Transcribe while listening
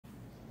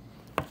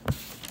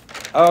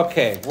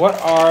Okay, what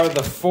are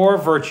the 4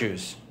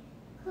 virtues?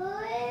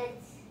 Courage,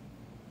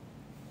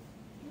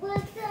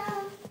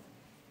 wisdom,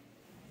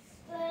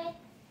 strength,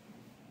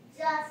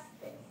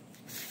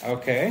 justice.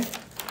 Okay.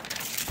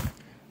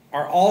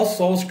 Are all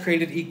souls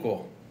created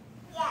equal?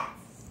 Yes.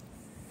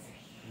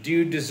 Do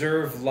you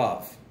deserve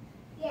love?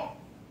 Yes.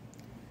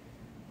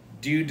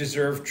 Do you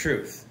deserve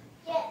truth?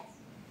 Yes.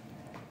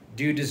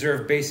 Do you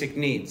deserve basic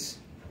needs?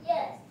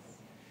 Yes.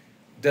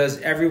 Does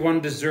everyone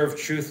deserve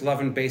truth, love,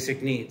 and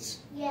basic needs?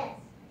 Yes.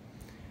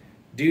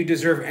 Do you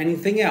deserve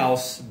anything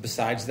else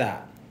besides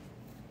that?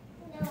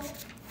 No.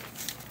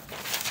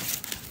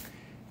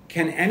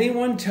 Can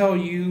anyone tell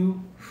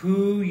you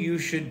who you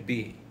should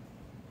be?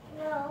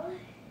 No.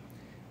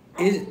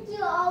 I think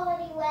you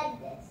already read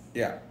this.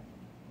 Yeah.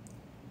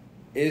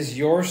 Is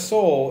your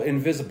soul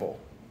invisible?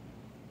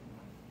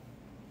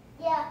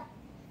 Yeah.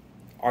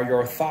 Are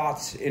your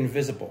thoughts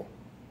invisible?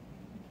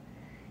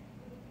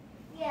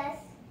 Yes.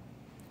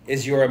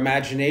 Is your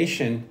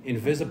imagination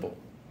invisible?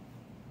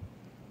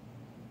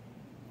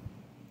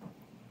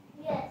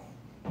 Yes.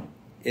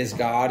 Is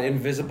God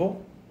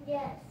invisible?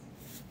 Yes.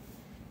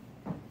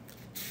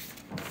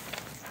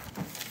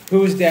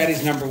 Who is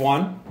daddy's number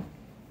 1?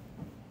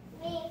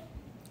 Me.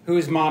 Who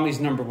is mommy's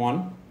number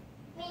 1?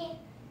 Me.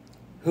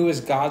 Who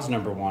is God's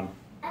number 1?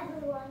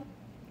 Everyone.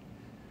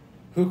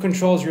 Who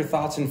controls your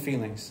thoughts and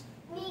feelings?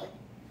 Me.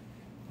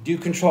 Do you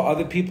control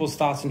other people's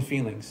thoughts and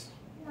feelings?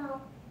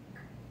 No.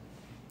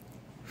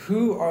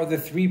 Who are the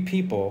 3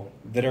 people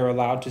that are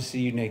allowed to see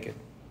you naked?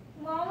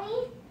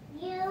 Mommy,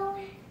 you,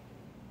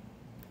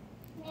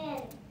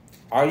 Nan.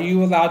 Are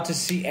you allowed to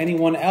see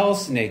anyone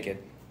else naked?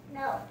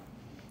 No.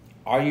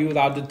 Are you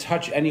allowed to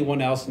touch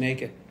anyone else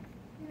naked?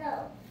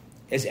 No.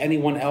 Is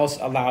anyone else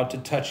allowed to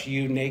touch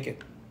you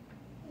naked?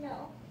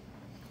 No.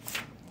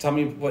 Tell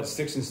me what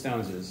sticks and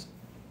stones is.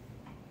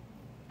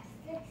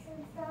 Sticks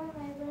and stones,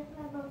 I wish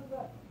my mom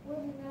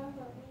wouldn't know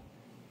for me.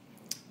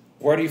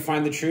 Where do you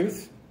find the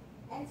truth?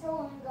 And so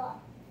on God.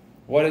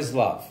 What is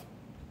love?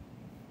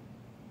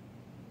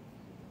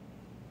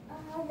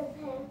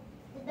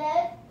 The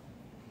better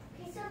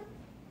piece of,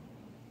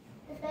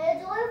 the better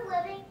joy of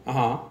living,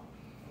 Uh-huh.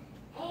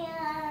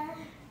 and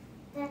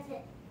that's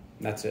it.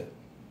 That's it.